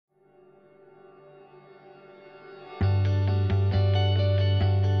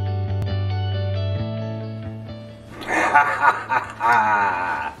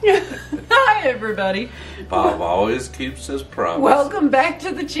Hi everybody. Bob always keeps his promise. Welcome back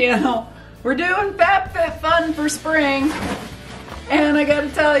to the channel. We're doing FabFitFun for spring. And I gotta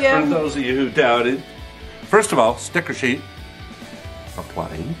tell you, for those of you who doubted, first of all, sticker sheet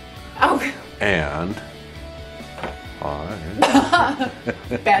applying. Oh. And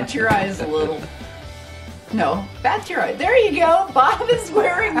bat your eyes a little. No, bat your eye. There you go. Bob is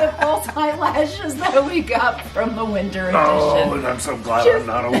wearing the false eyelashes that we got from the winter edition. Oh, and I'm so glad I'm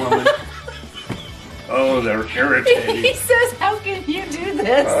not a woman. Oh, they're irritating. He says, how can you do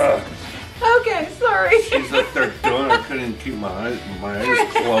this? Okay, sorry. She's like, they're doing. I couldn't keep my eyes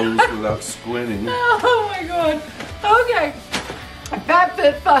closed without squinting. Oh my god. Okay.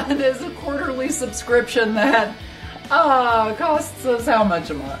 FabFitFun is a quarterly subscription that costs us how much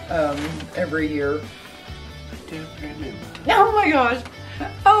a month? Every year. Oh my gosh.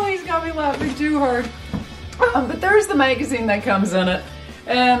 Oh, he's got me laughing too hard. But there's the magazine that comes in it.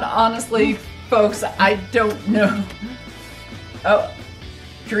 And honestly, folks, I don't know. Oh,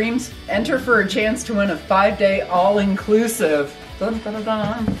 dreams. Enter for a chance to win a 5-day all-inclusive. Dun, dun, dun,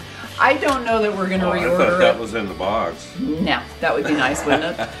 dun. I don't know that we're going to reorder I thought that it. was in the box. No, that would be nice,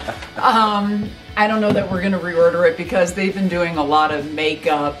 wouldn't it? I don't know that we're going to reorder it because they've been doing a lot of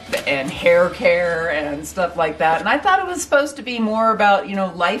makeup and hair care and stuff like that. And I thought it was supposed to be more about, you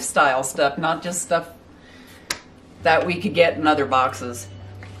know, lifestyle stuff, not just stuff that we could get in other boxes.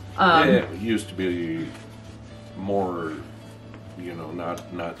 Yeah, it used to be more, you know,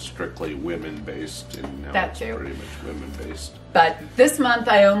 not strictly women-based, and now it's pretty much women-based. But this month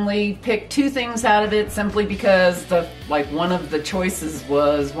I only picked 2 things out of it simply because one of the choices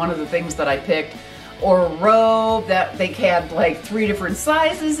was one of the things that I picked, or a robe that they had like 3 different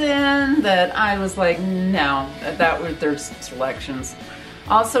sizes in that I was like, no, that was their selections.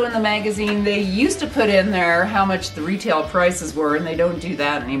 Also in the magazine, they used to put in there how much the retail prices were, and they don't do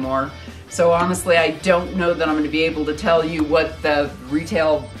that anymore. So honestly, I don't know that I'm going to be able to tell you what the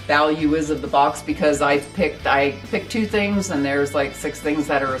retail value is of the box because I picked 2 things and there's like 6 things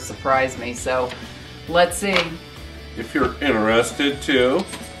that are a surprise me. So let's see. If you're interested too,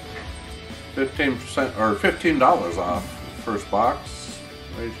 15% or $15 off the first box.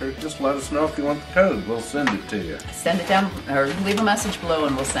 Right here. Just let us know if you want the code. We'll send it to you. Send it down or leave a message below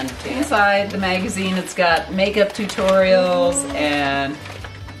and we'll send it to you. Inside the magazine, it's got makeup tutorials and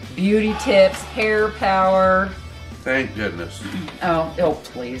beauty tips, hair power. Thank goodness. Oh,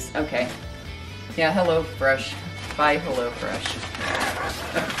 please. Okay. Yeah, HelloFresh. Bye, HelloFresh.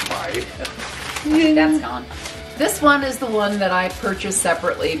 Bye. That's gone. This one is the one that I purchased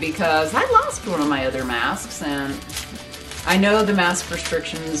separately because I lost one of my other masks, and I know the mask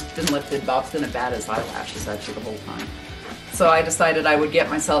restriction's been lifted. Bob's been as bad as eyelashes actually the whole time. So I decided I would get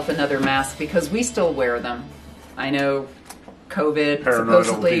myself another mask because we still wear them. I know COVID, paranoid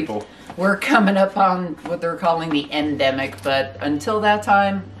supposedly people. We're coming up on what they're calling the endemic, but until that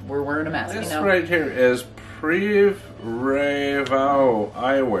time, we're wearing a mask. This you know? right here is Prerevo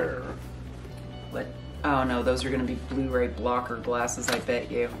eyewear. What? Oh no, those are going to be Blu-ray blocker glasses, I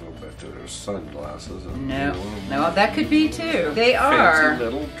bet you. I bet there's sunglasses. No, that could be too. They are fancy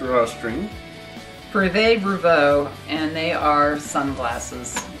little drawstring. Prerevo, and they are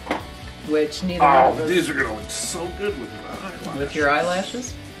sunglasses. Which neither one of us... these are going to look so good with my eyelashes. With your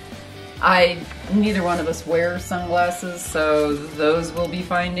eyelashes? Neither one of us wear sunglasses, so those will be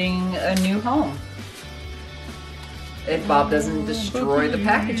finding a new home. If Bob doesn't destroy the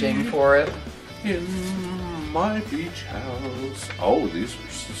packaging for it. In my beach house. Oh, these are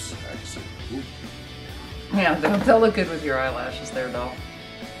so sexy. Ooh. Yeah, they'll look good with your eyelashes there, doll.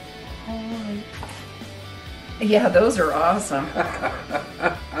 Yeah, those are awesome.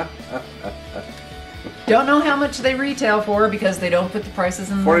 Don't know how much they retail for because they don't put the prices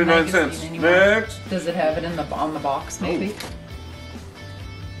in the 49 magazine cents. anymore. Next. Does it have it in on the box maybe?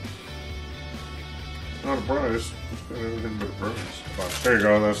 Not a price. It's got everything but a price. There you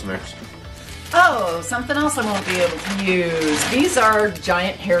go, that's next. Oh, something else I won't be able to use. These are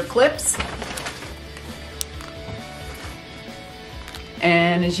giant hair clips.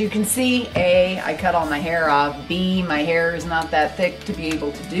 And as you can see, A, I cut all my hair off. B, my hair is not that thick to be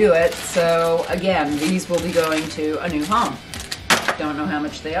able to do it. So again, these will be going to a new home. Don't know how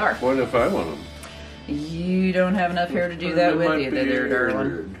much they are. What if I want them? You don't have enough hair to do that with you there,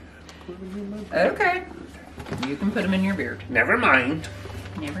 darling. Okay. You can put them in your beard. Never mind.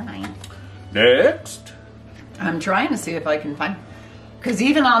 Never mind. Next. I'm trying to see if I can find... Because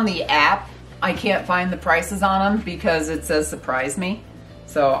even on the app, I can't find the prices on them because it says surprise me.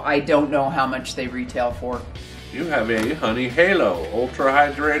 So I don't know how much they retail for. You have a Honey Halo Ultra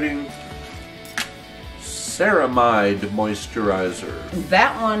Hydrating Ceramide Moisturizer.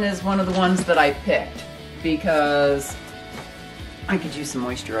 That one is one of the ones that I picked because I could use some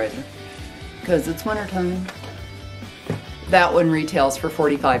moisturizer because it's wintertime. That one retails for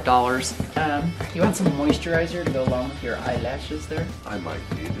 $45. You want some moisturizer to go along with your eyelashes there? I might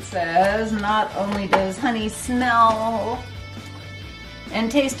need it. It says not only does honey smell and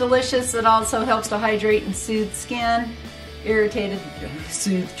taste delicious, it also helps to hydrate and soothe skin.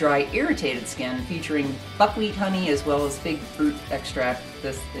 Soothe dry, irritated skin, featuring buckwheat honey as well as fig fruit extract.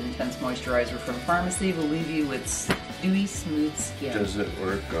 This intense moisturizer from pharmacy will leave you with dewy, smooth skin. Does it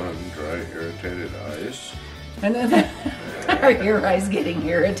work on dry, irritated eyes? And then are your eyes getting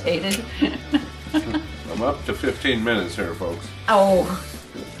irritated? I'm up to 15 minutes here, folks. Oh,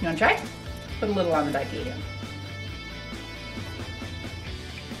 you want to try? Put a little on the back of your hand.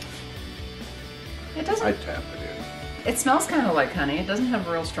 It doesn't. I tap it in. It smells kind of like honey. It doesn't have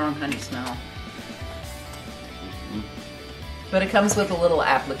a real strong honey smell. But it comes with a little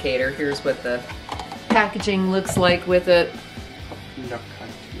applicator. Here's what the packaging looks like with it.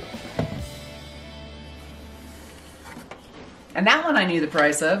 And that one I knew the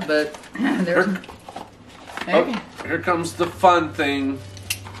price of, but there's... Here comes the fun thing.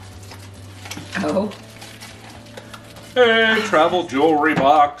 Oh. Hey, travel jewelry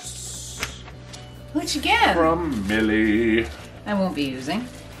box. Which again? From Millie. I won't be using.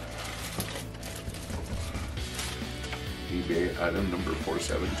 eBay item number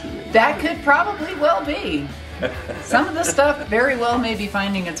 4728. That could probably well be. Some of the stuff very well may be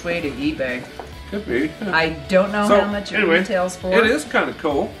finding its way to eBay. Could be. I don't know how much it retails for. It is kind of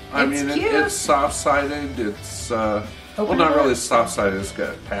cool. I mean, cute. it's soft-sided. It's, well, not really soft-sided. It's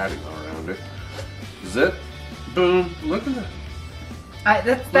got padding around it. Zip. Boom. Look at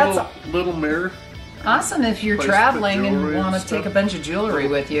that. That's little mirror. Awesome if you're traveling and want to take a bunch of jewelry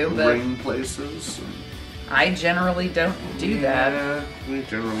with you. But ring places. I generally don't do that. Yeah, we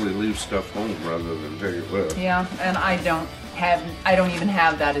generally leave stuff home rather than take it with. Yeah, and I don't even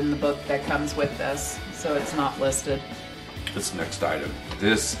have that in the book that comes with this, so it's not listed. This next item.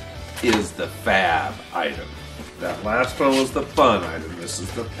 This is the fab item. That last one was the fun item. This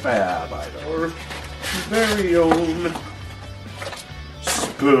is the fab item. Our very own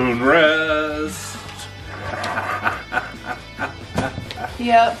spoon rest.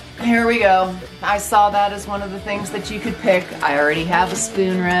 Yep, here we go. I saw that as one of the things that you could pick. I already have a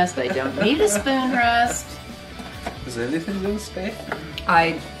spoon rest. I don't need a spoon rest. Is anything going to stay?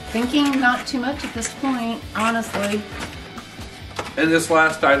 I'm thinking not too much at this point, honestly. And this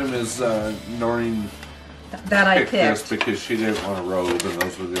last item is Noreen that I picked this because she didn't want a robe, and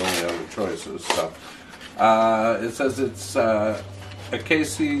those were the only other choices. So it says it's a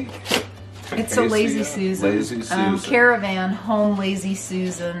Casey. It's a Lazy Susan. Lazy Susan. Caravan Home Lazy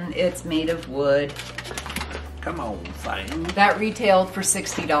Susan. It's made of wood. Come on, thing. That retailed for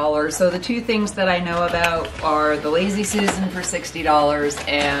 $60. So the two things that I know about are the Lazy Susan for $60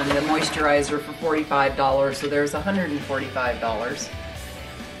 and the moisturizer for $45. So there's $145.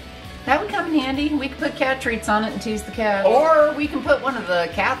 That would come in handy. We could put cat treats on it and tease the cat. Or we can put one of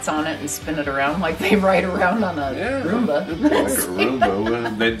the cats on it and spin it around like they ride around on a Roomba. Like a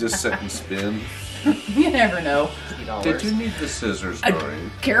Roomba. They just sit and spin. You never know. Did you need the scissors,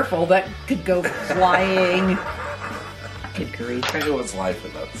 Doreen? Careful, that could go flying. Good grief. I know it's life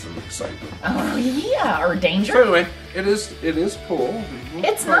without some excitement. Oh yeah, or danger. So anyway, it is cool.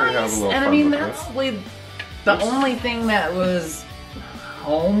 It's nice, and I mean that's the only thing that was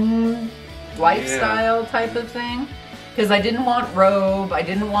home lifestyle type of thing, because I didn't want robe, I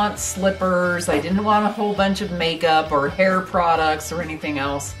didn't want slippers, I didn't want a whole bunch of makeup or hair products or anything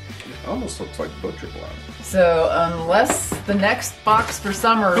else. It almost looks like butcher block. So unless the next box for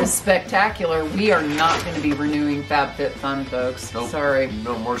summer is spectacular, we are not going to be renewing FabFitFun, folks. Nope. Sorry.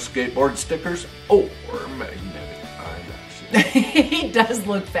 No more skateboard stickers or magnetic eyelashes. He does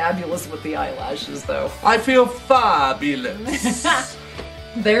look fabulous with the eyelashes, though. I feel fabulous.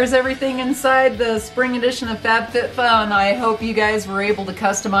 There's everything inside the Spring Edition of FabFitFun. I hope you guys were able to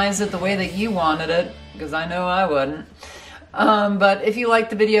customize it the way that you wanted it, because I know I wouldn't. But if you liked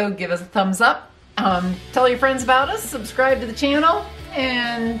the video, give us a thumbs up. Tell your friends about us, subscribe to the channel,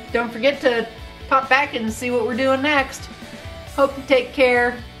 and don't forget to pop back and see what we're doing next. Hope you take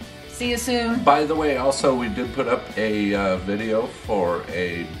care. See you soon. By the way, also we did put up a video for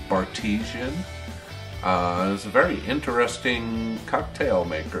a Bartesian. It's a very interesting cocktail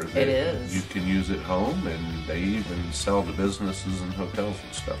maker. It is. You can use at home, and they even sell to businesses and hotels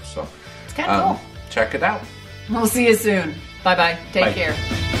and stuff. So it's kind of cool. Check it out. We'll see you soon. Bye-bye. Take care.